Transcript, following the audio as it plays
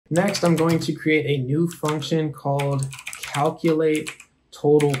Next, I'm going to create a new function called calculate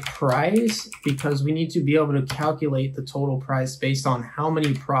total price, because we need to be able to calculate the total price based on how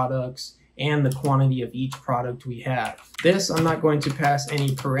many products and the quantity of each product we have. This, I'm not going to pass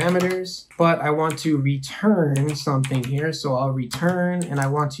any parameters, but I want to return something here. So I'll return, and I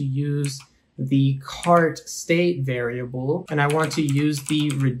want to use the cart state variable, and I want to use the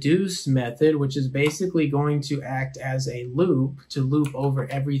reduce method, which is basically going to act as a loop to loop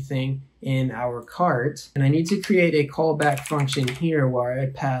over everything in our cart. And I need to create a callback function here where I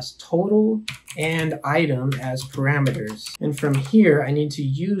pass total and item as parameters. And from here, I need to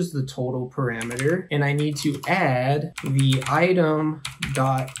use the total parameter, and I need to add the item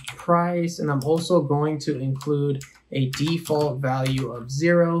dot price, and I'm also going to include a default value of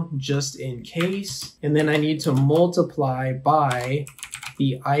 0 just in case. And then I need to multiply by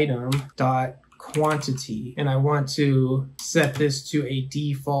the item dot quantity, and I want to set this to a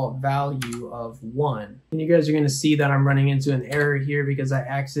default value of 1. And you guys are going to see that I'm running into an error here because I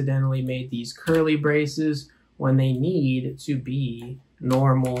accidentally made these curly braces when they need to be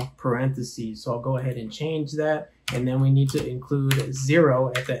normal parentheses. So I'll go ahead and change that, and then we need to include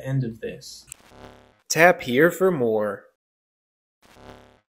 0 at the end of this. Tap here for more.